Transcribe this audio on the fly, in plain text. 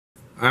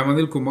I'm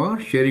Anil Kumar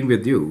sharing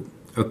with you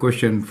a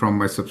question from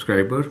my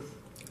subscriber.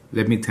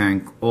 Let me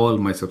thank all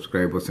my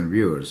subscribers and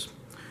viewers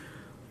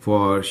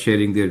for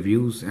sharing their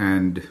views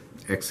and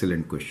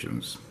excellent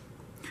questions.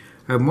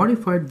 I've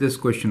modified this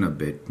question a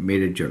bit,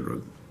 made it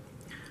general.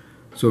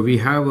 So we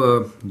have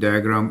a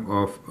diagram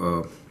of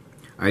an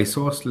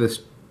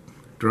isosceles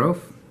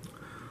trough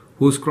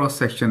whose cross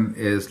section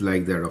is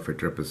like that of a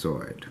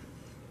trapezoid.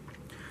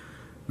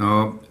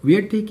 Now we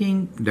are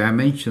taking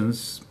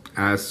dimensions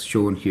as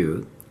shown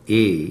here.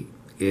 A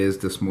is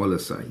the smaller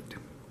side.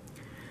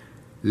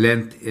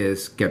 Length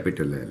is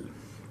capital L.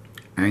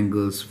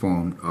 Angles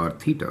formed are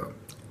theta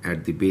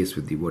at the base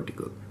with the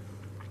vertical.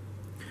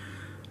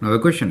 Now the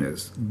question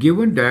is,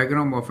 given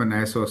diagram of an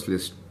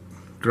isosceles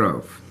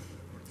trough,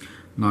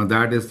 now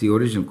that is the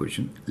original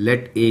question,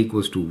 let A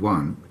equals to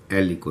 1,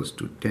 L equals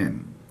to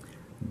 10.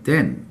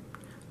 Then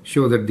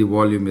show that the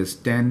volume is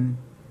 10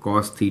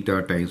 cos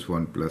theta times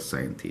 1 plus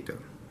sin theta.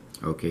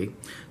 Okay,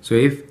 so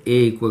if A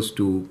equals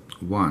to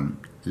 1,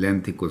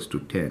 length equals to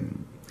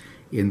 10,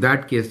 in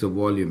that case the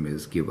volume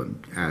is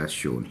given as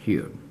shown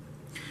here.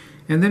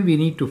 And then we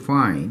need to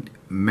find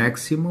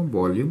maximum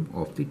volume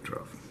of the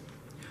trough.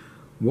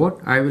 What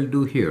I will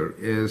do here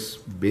is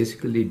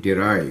basically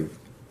derive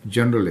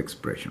general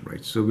expression,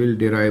 right? So we'll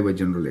derive a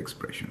general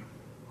expression.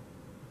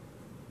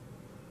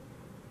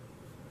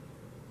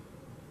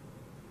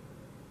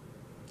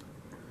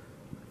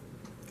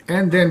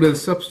 And then we'll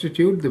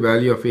substitute the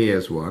value of A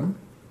as 1,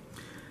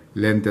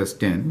 length as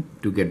 10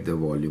 to get the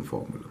volume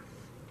formula.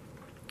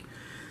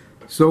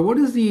 So what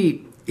is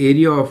the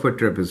area of a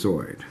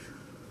trapezoid?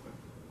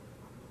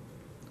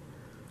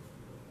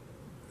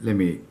 Let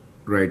me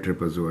write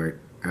trapezoid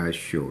as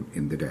shown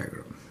in the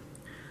diagram.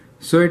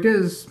 So it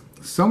is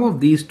sum of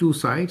these two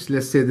sides.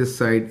 Let's say this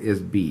side is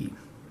B,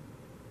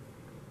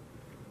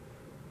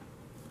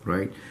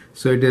 right?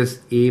 So it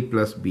is A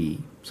plus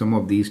B, sum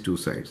of these two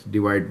sides,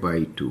 divide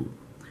by 2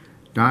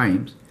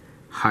 times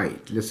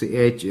height. Let's say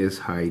h is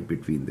height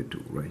between the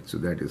two, right? So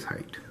that is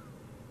height.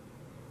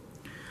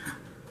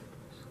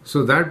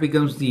 So that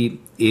becomes the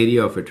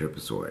area of a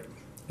trapezoid.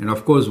 And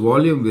of course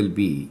volume will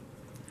be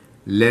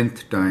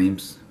length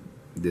times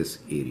this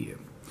area.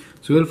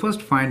 So we'll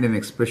first find an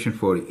expression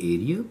for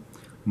area,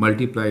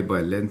 multiply by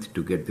length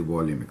to get the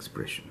volume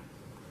expression.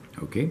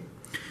 Okay.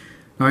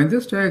 Now in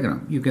this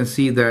diagram you can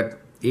see that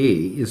A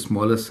is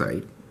smaller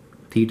side,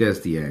 theta is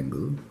the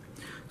angle.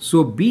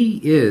 So B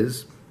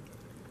is,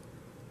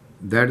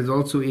 that is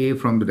also A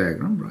from the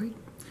diagram, right?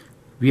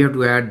 We have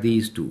to add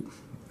these two,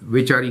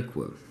 which are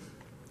equal.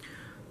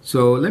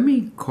 So let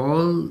me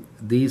call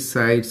these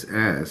sides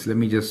as, let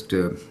me just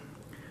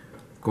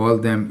call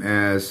them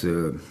as,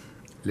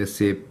 let's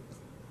say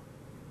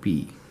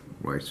P,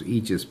 right? So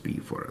each is P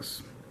for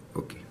us.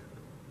 Okay.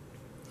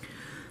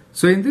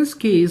 So in this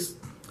case,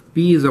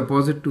 P is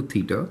opposite to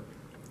theta.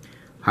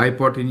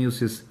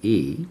 Hypotenuse is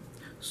A.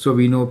 So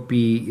we know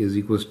P is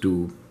equals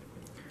to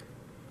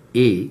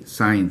A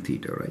sine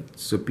theta, right?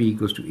 So P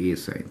equals to A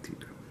sine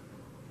theta.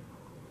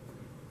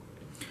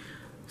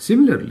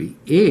 Similarly,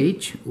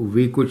 H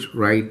we could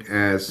write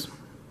as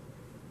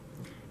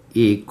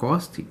A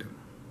cos theta.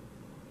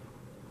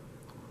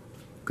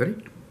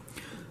 Correct?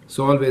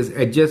 So always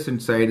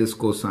adjacent side is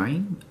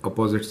cosine,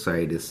 opposite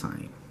side is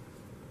sine.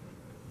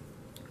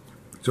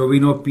 So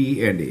we know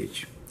P and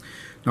H.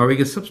 Now we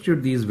can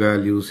substitute these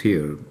values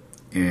here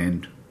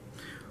and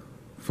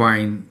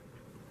find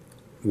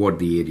what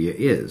the area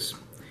is.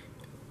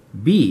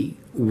 B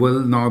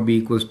will now be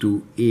equals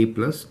to A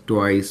plus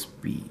twice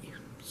P.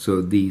 So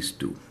these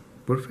two.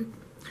 Perfect.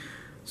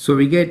 So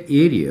we get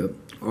area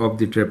of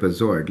the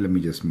trapezoid. Let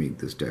me just make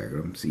this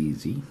diagram. It's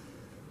easy.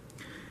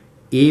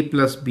 A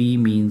plus B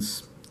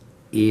means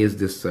A is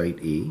this side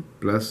A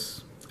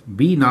plus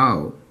B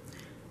now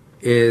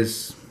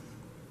is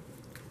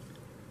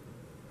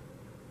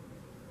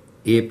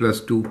A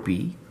plus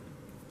 2P.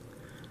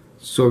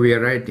 So we are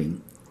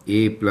writing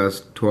A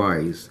plus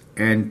twice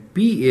and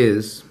P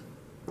is,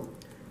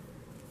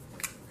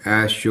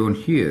 as shown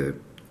here,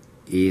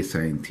 A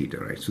sine theta,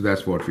 right? So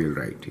that's what we'll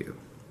write here.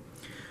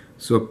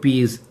 So P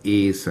is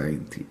A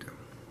sine theta.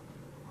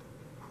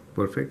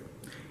 Perfect.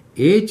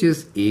 H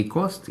is A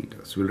cos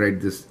theta. So we'll write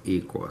this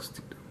A cos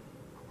theta.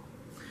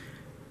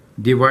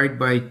 Divide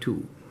by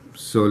 2.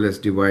 So let's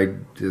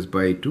divide this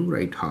by 2,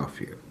 write half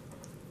here.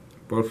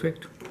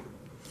 Perfect.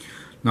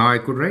 Now I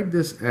could write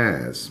this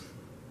as,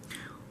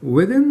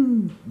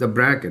 within the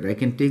bracket, I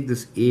can take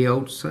this A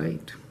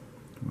outside,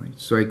 right?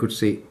 So I could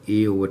say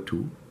A over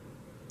 2.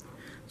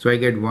 So I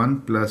get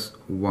 1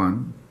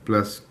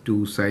 plus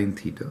 2 sine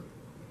theta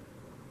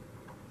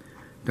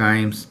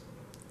times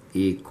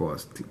A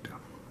cos theta.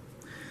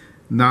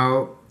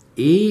 Now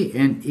A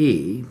and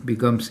A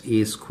becomes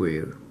A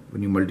square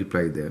when you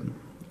multiply them,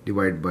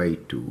 divide by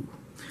 2.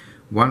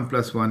 1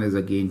 plus 1 is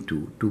again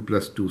 2, 2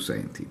 plus 2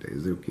 sine theta,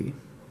 is it okay?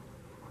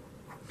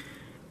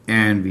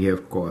 And we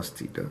have cos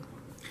theta.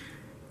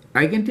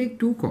 I can take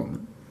 2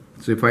 common.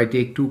 So if I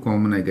take 2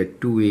 common, I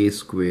get 2A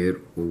square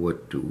over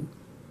 2.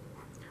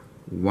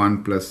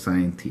 1 plus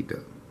sine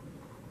theta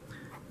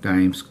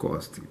times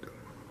cos theta.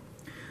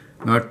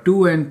 Now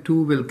 2 and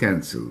 2 will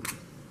cancel.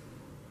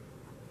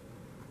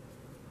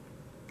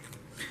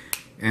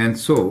 And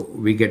so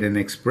we get an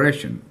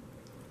expression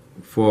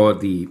for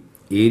the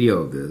area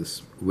of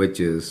this, which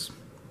is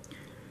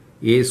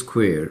a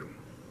square,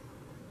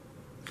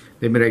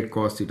 let me write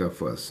cos theta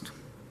first,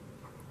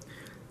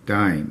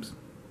 times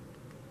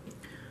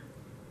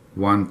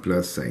 1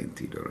 plus sine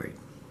theta, right?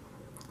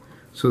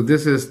 So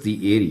this is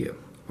the area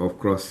of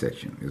cross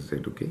section, is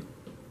that okay?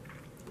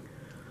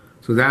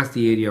 So that's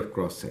the area of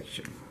cross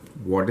section.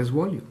 What is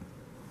volume?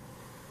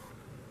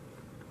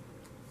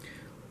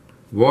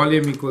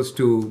 Volume equals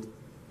to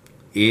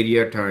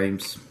area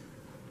times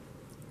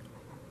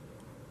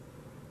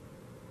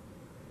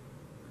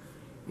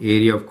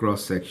area of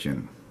cross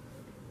section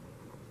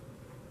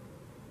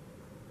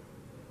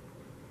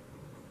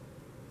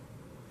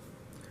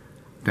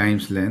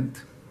times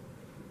length.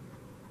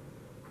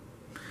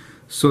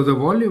 So the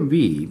volume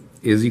V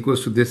is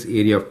equals to this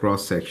area of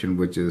cross section,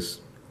 which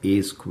is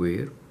a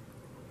square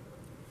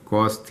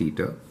cos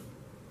theta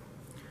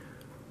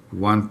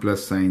 1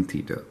 plus sine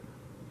theta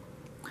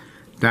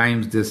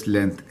times this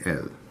length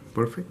L.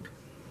 Perfect.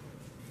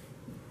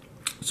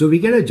 So we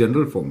get a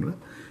general formula.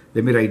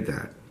 Let me write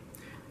that.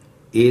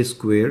 A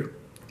square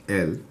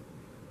L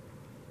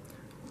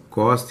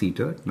cos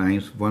theta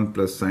times 1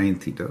 plus sine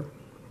theta,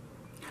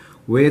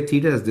 where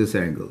theta is this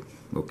angle.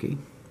 Okay.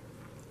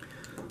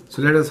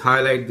 So let us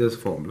highlight this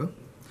formula.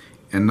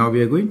 And now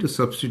we are going to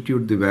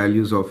substitute the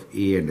values of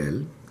A and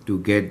L to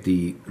get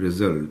the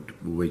result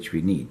which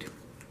we need.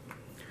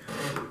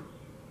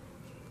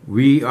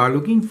 We are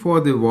looking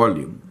for the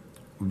volume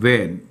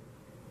when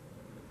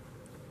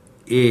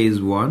A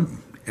is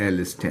 1, L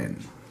is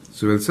 10.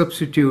 So we'll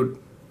substitute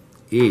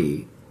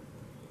A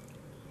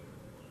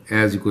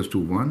as equals to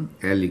 1,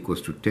 L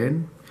equals to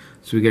 10.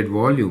 So we get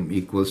volume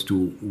equals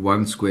to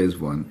 1 square is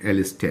 1, L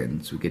is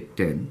 10. So we get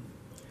 10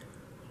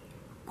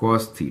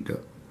 cos theta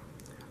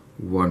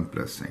 1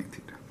 plus sine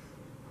theta.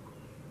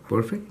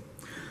 Perfect.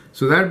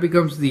 So that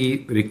becomes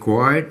the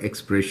required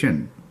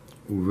expression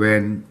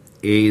when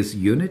A is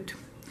unit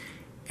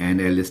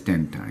and L is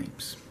 10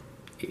 times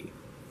A.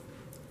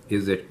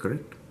 Is that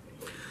correct?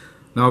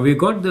 Now we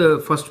got the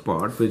first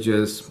part, which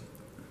is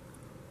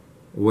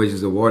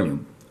the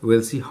volume.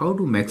 We'll see how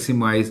to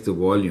maximize the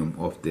volume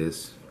of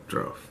this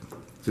trough.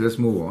 So let's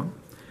move on.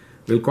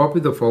 We'll copy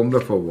the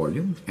formula for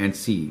volume and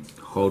see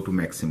how to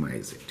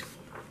maximize it.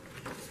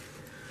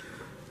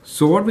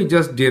 So what we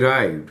just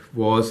derived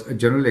was a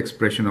general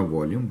expression of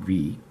volume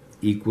V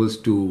equals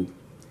to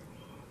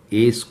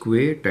A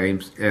square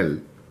times L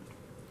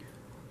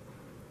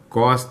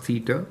cos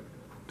theta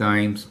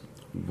times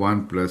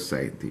 1 plus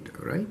sine theta,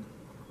 right?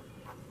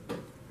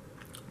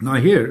 Now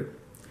here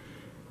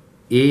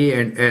A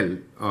and L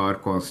are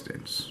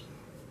constants.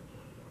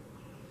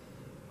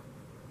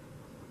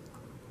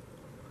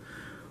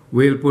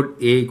 We'll put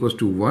A equals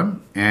to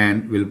 1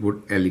 and we'll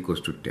put L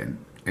equals to 10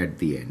 at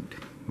the end,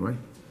 right?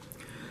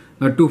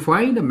 Now to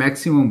find a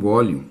maximum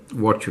volume,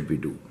 what should we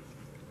do?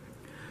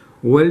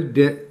 We'll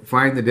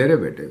find the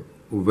derivative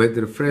with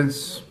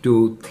reference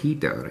to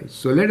theta, right?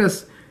 So let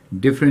us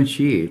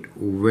differentiate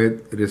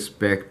with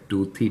respect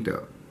to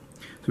theta.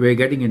 So we're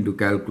getting into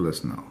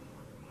calculus now.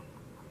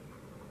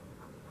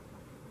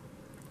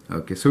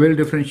 Okay, so we'll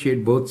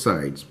differentiate both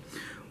sides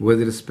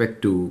with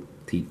respect to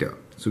theta.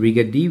 So we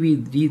get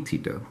dv d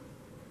theta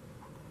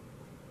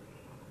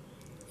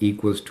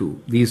equals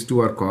to, these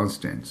two are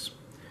constants.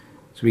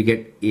 So we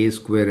get A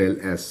square L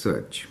as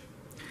such.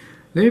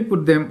 Let me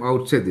put them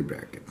outside the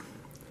bracket.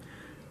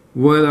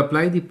 We'll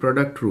apply the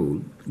product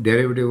rule.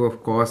 Derivative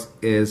of cos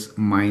is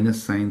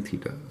minus sine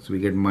theta. So we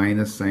get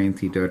minus sine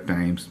theta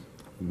times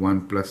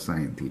 1 plus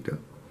sine theta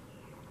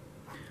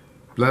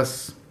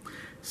plus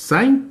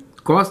sine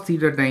cos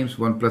theta times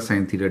 1 plus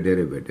sine theta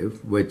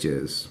derivative, which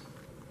is,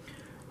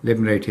 let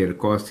me write here,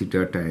 cos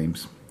theta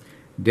times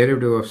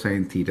derivative of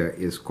sine theta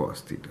is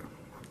cos theta.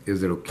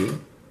 Is that okay?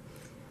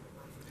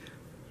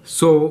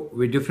 So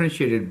we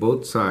differentiated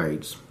both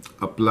sides,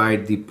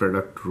 applied the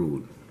product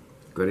rule,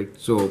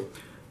 correct? So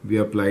we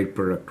applied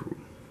product rule.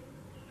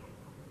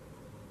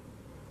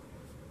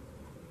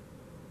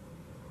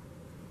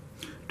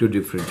 To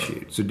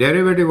differentiate. So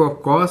derivative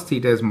of cos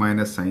theta is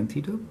minus sine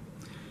theta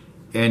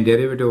and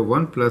derivative of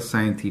 1 plus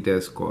sine theta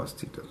is cos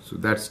theta. So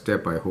that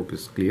step I hope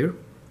is clear.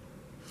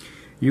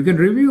 You can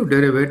review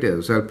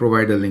derivatives. I'll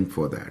provide a link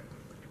for that.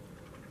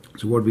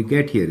 So what we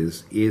get here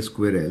is A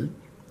square L.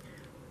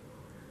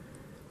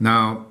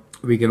 Now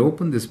we can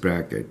open this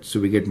bracket. So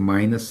we get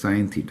minus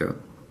sine theta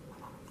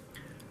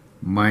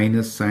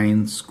minus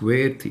sine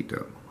square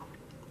theta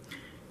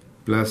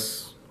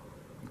plus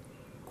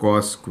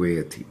cos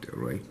square theta,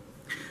 right?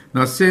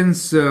 Now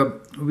since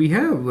we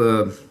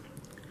have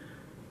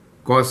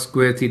cos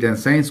square theta and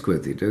sine square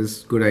theta,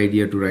 it's a good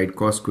idea to write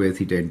cos square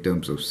theta in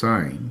terms of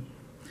sine.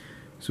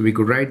 So we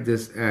could write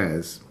this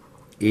as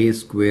A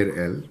square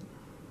L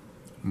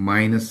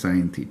minus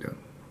sine theta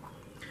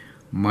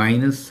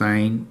minus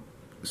sine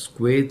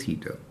square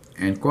theta,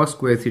 and cos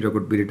square theta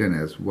could be written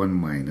as 1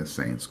 minus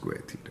sine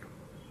square theta.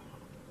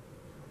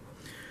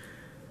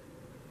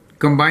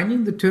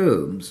 Combining the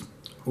terms,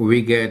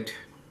 we get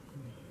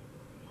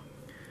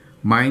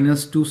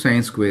minus 2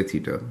 sine square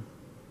theta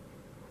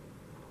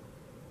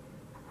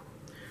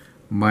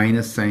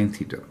minus sine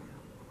theta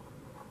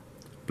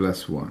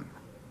plus 1.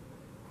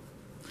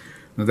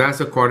 Now that's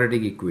a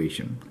quadratic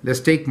equation. Let's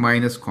take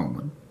minus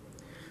common.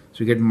 So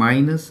we get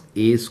minus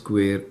a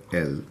square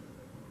L,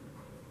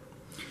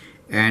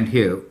 and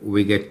here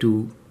we get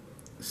 2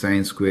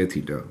 sine square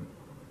theta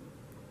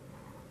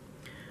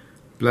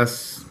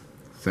plus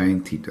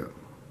sine theta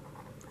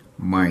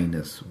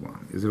minus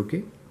 1. Is it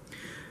okay?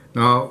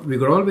 Now we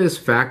could always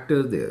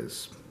factor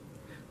this.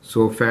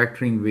 So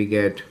factoring, we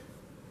get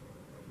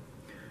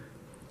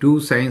 2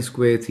 sine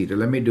square theta.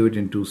 Let me do it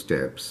in 2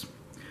 steps.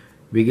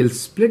 We will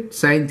split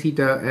sine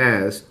theta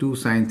as 2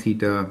 sine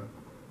theta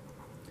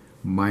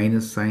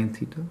minus sine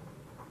theta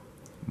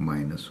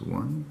minus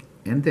 1,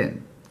 and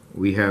then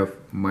we have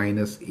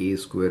minus a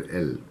square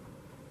L.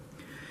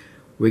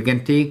 We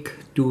can take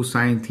 2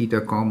 sine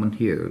theta common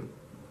here.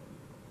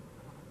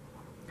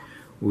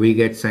 We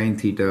get sine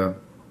theta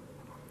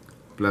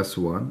plus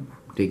 1.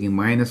 Taking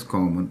minus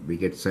common, we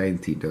get sine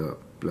theta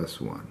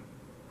plus 1.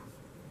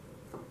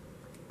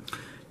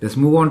 Let's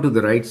move on to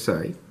the right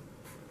side.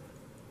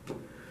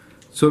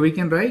 So we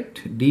can write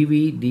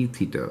dv d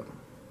theta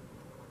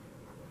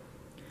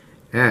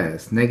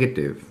as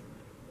negative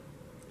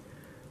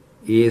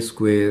a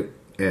square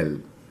L.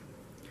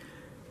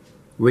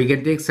 We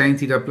can take sine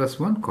theta plus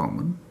 1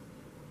 common.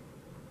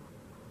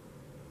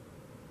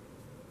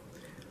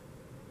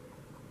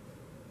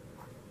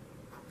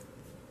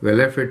 We're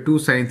left with 2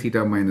 sine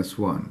theta minus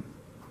 1.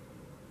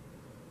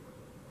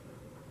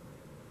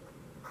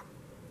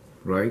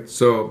 Right?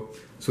 So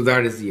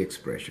that is the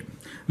expression.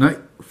 Now,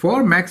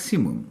 for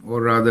maximum,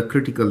 or rather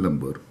critical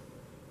number,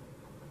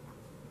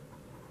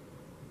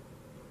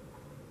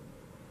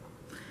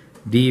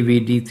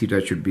 dv d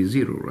theta should be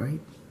 0,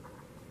 right?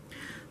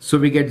 So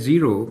we get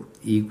 0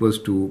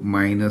 equals to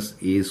minus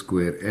a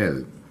square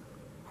L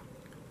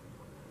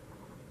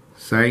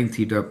sine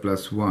theta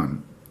plus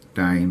 1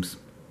 times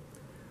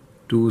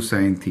 2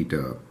 sine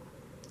theta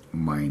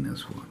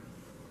minus 1.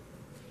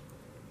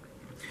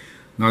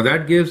 Now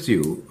that gives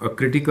you a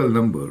critical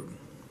number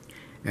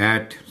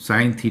at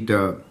sine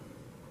theta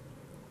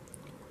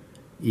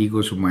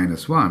equals to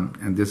minus 1,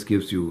 and this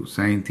gives you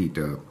sine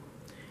theta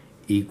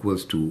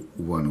equals to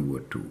 1 over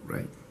 2,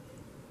 right?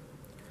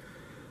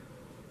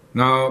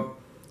 Now,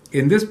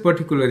 in this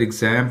particular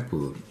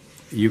example,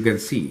 you can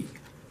see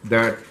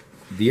that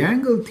the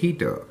angle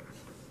theta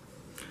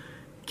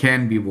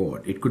can be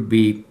what? It could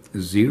be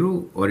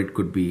 0 or it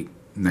could be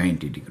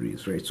 90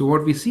 degrees, right? So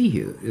what we see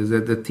here is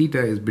that the theta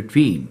is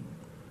between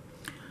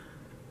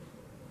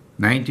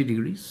 90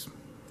 degrees,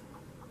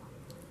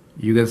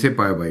 you can say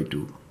pi by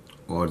 2,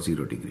 or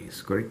 0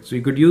 degrees, correct? So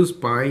you could use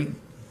pi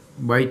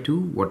by 2,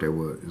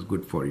 whatever is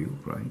good for you,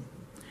 right?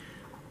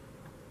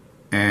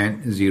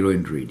 And 0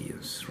 in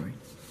radius, right?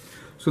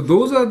 So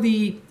those are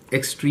the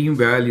extreme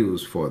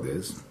values for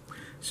this.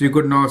 So you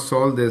could now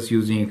solve this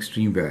using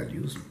extreme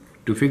values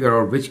to figure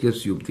out which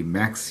gives you the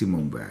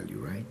maximum value,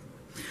 right?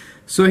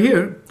 So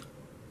here,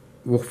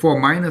 for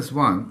minus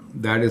 1,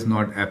 that is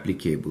not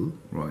applicable,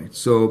 right?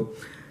 So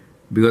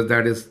because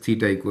that is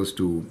theta equals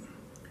to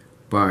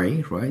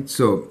pi, right?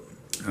 So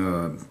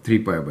 3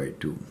 pi by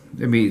 2.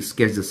 Let me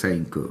sketch the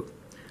sine curve.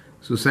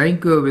 So sine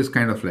curve is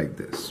kind of like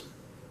this.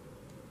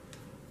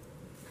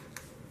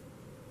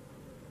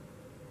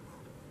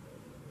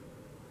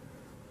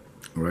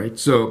 Right?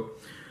 So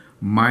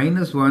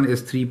minus 1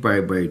 is 3 pi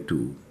by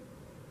 2.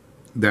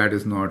 That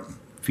is not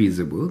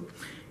feasible.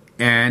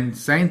 And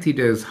sine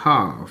theta is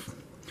half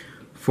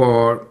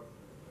for,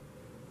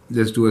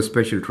 let's do a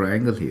special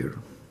triangle here.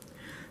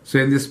 So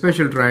in this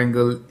special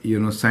triangle,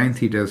 sine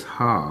theta is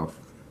half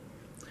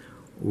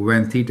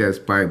when theta is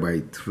pi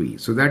by 3.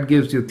 So that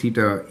gives you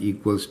theta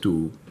equals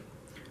to,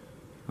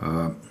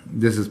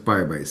 this is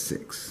pi by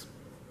 6.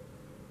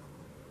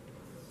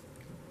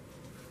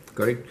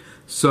 Correct?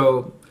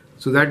 So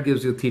that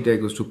gives you theta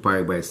equals to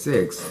pi by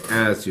 6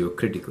 as your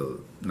critical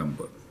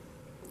number.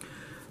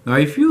 Now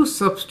if you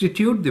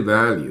substitute the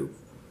value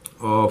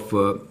of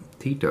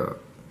theta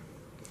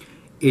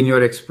in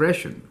your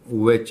expression,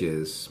 which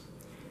is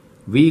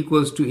v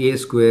equals to a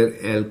square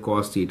L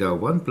cos theta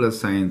 1 plus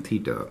sine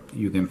theta,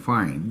 you can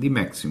find the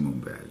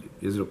maximum value.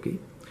 Is it okay?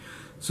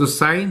 So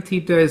sine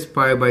theta is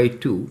pi by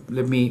 2.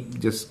 Let me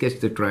just sketch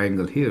the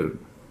triangle here,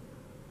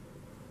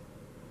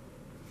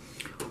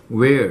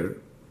 where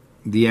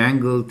the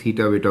angle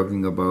theta we're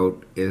talking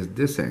about is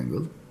this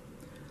angle.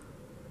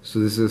 So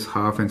this is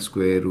half and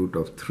square root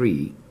of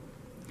 3.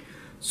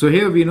 So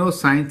here we know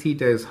sine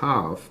theta is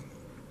half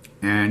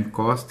and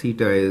cos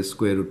theta is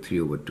square root 3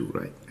 over 2,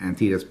 right? And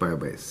theta is pi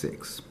by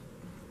 6.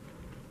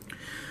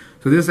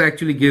 So this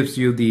actually gives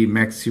you the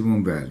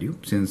maximum value,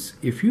 since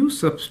if you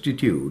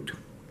substitute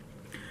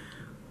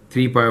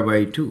 3 pi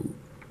by 2,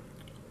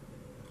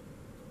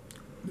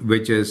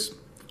 which is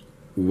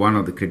one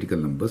of the critical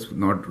numbers,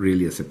 not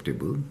really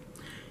acceptable,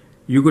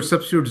 you could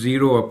substitute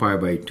 0 or pi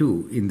by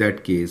 2. In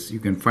that case, you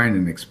can find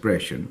an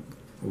expression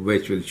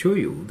which will show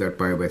you that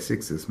pi by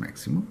 6 is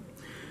maximum.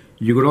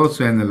 You could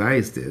also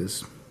analyze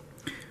this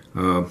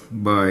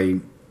by,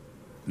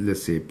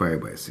 let's say, pi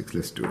by 6.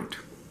 Let's do it.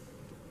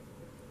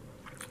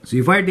 So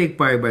if I take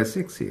pi by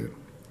 6 here,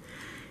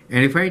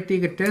 and if I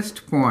take a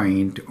test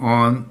point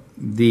on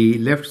the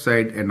left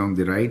side and on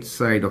the right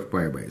side of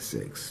pi by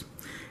 6,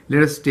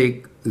 let us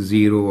take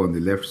 0 on the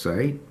left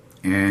side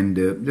and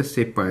let's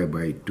say pi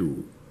by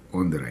 2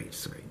 on the right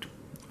side.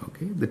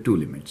 Okay, the two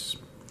limits.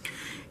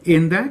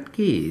 In that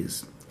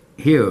case,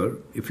 here,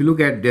 if you look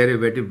at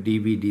derivative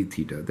dv d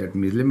theta, that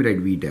means let me write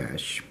v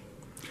dash.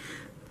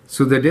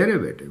 So the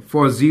derivative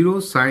for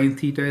 0, sine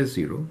theta is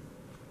 0,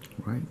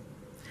 right?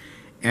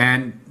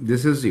 And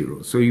this is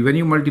 0. So when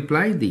you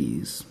multiply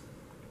these,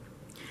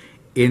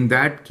 in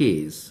that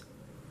case,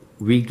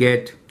 we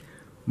get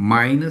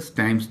minus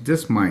times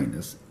this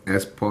minus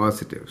as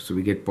positive. So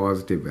we get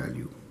positive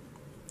value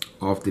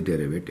of the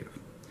derivative.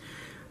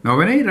 Now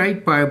when I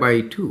write pi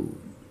by 2,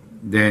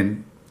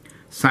 then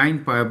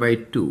sine pi by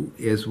 2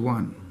 is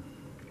 1.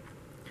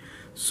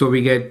 So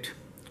we get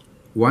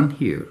 1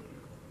 here.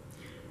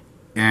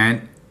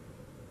 And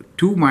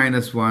 2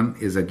 minus 1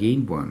 is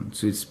again 1.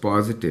 So it's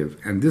positive.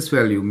 And this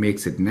value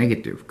makes it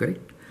negative,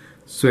 correct?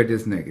 So it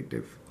is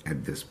negative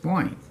at this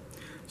point.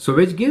 So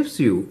which gives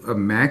you a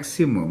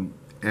maximum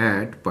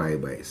at pi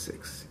by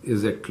 6.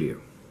 Is that clear?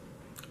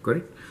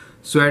 Correct?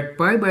 So at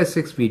pi by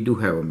 6 we do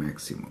have a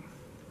maximum.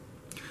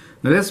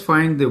 Now let's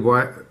find the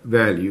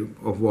value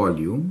of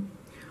volume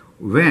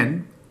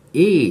when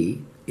A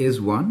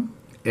is 1,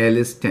 L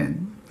is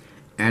 10,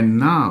 and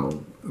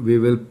now we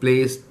will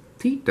place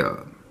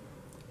theta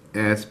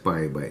as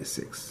pi by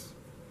 6.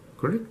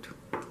 Correct?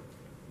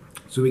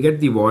 So we get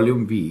the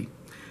volume V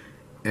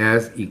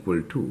as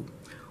equal to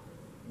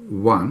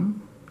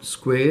 1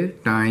 square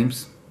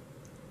times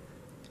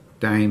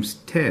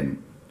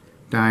 10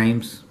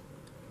 times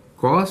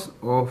cos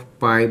of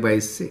pi by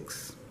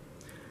 6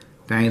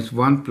 times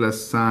 1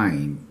 plus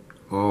sine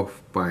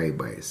of pi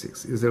by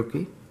 6. Is that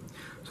okay?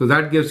 So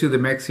that gives you the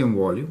maximum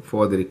volume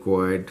for the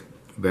required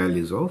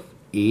values of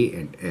A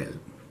and L.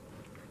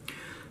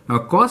 Now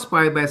cos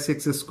pi by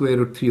 6 is square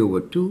root 3 over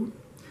 2.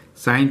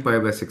 Sine pi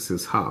by 6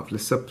 is half.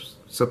 Let's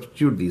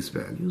substitute these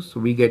values. So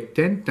we get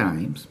 10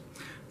 times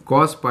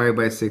cos pi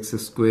by 6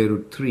 is square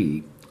root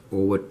 3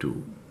 over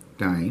 2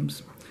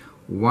 times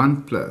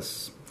 1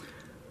 plus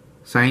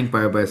sine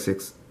pi by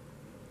 6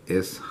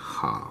 is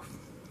half,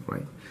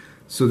 right?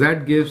 So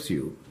that gives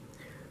you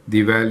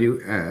the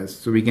value as,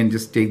 so we can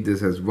just take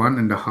this as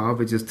 1.5,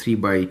 which is 3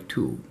 by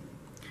 2.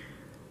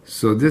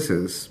 So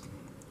this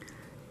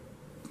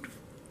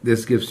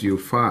gives you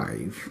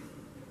 5.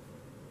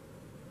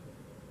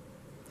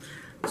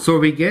 So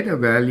we get a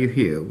value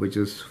here, which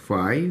is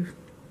 5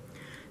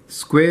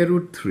 square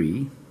root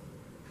 3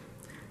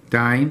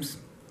 times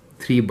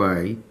 3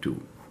 by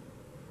 2.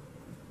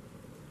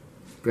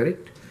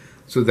 Correct?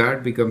 So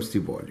that becomes the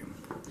volume.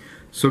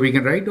 So we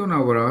can write down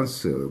our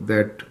answer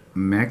that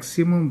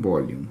maximum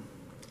volume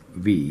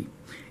V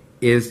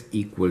is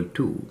equal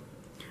to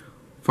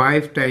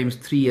 5 times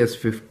 3 as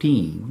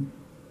 15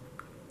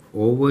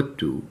 over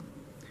 2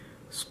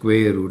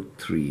 square root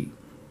 3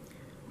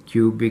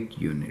 cubic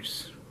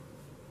units.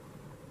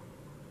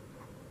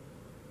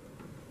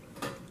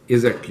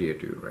 Is that clear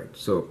to you, right?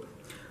 So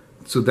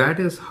that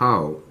is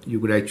how you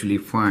could actually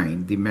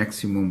find the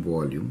maximum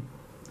volume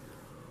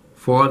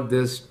for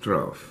this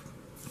trough,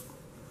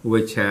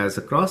 which has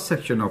a cross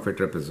section of a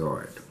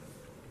trapezoid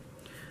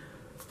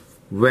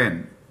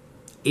when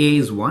A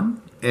is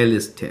 1, L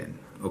is 10.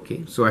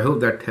 Okay, so I hope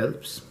that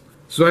helps.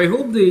 So I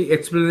hope the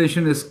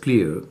explanation is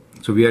clear.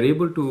 So we are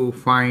able to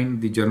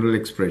find the general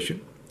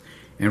expression,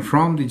 and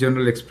from the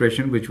general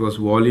expression, which was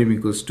volume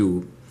equals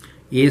to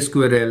A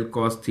square L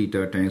cos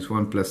theta times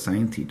 1 plus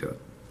sine theta,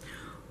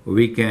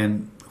 we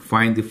can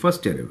find the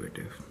first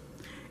derivative.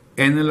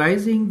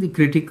 Analyzing the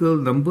critical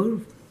number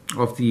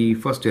of the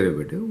first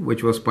derivative,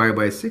 which was pi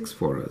by 6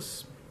 for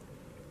us,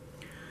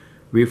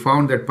 we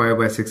found that pi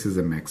by 6 is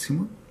a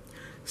maximum.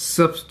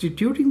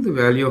 Substituting the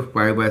value of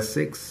pi by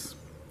 6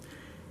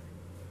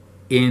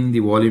 in the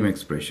volume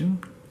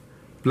expression,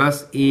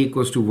 plus A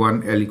equals to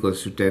 1, L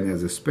equals to 10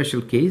 as a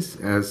special case,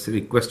 as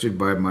requested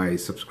by my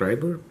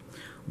subscriber,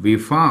 we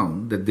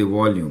found that the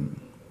volume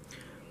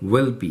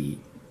will be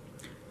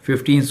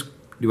 15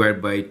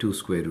 divided by 2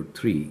 square root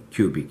 3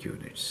 cubic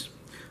units.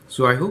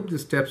 So I hope the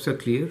steps are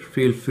clear.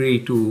 Feel free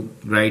to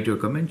write your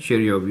comments, share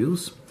your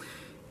views.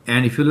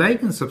 And if you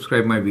like and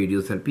subscribe my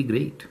videos, that'd be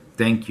great.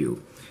 Thank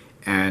you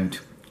and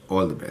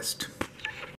all the best.